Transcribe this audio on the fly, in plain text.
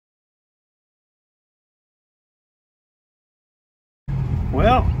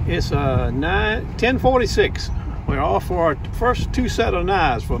Well, it's 10:46. We're off for our first two set of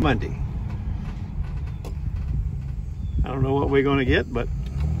knives for Monday. I don't know what we're going to get, but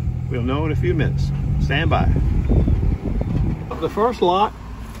we'll know in a few minutes. Stand by. The first lot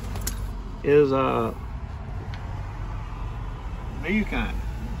is new kind.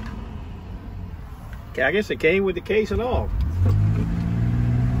 I guess it came with the case and all.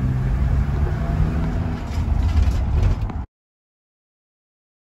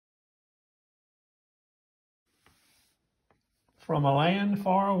 From a land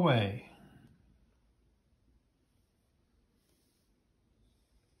far away.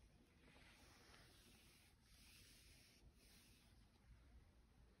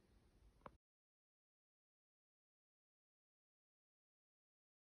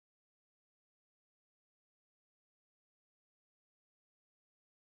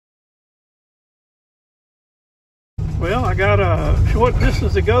 Well, I got a short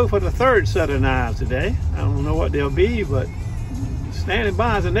distance to go for the third set of knives today. I don't know what they'll be, but standing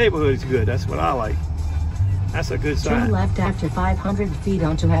by in the neighborhood is good. That's what I like. That's a good sign. Turn left after 500 feet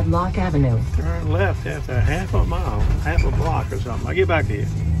onto Hadlock Avenue. Turn left after half a mile, half a block or something. I'll get back to you.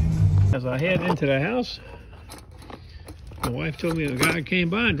 As I head into the house, my wife told me a guy came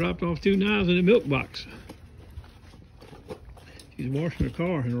by and dropped off 2 knives in the milk box. She's washing her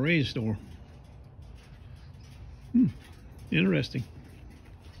car in a rainstorm. Interesting.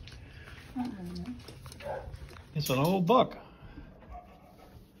 It's an old buck.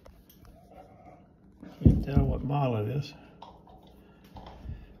 Can't tell what model it is.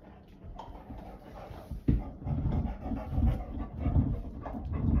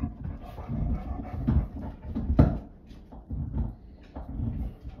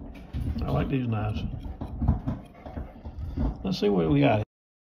 I like these knives. Let's see what we got.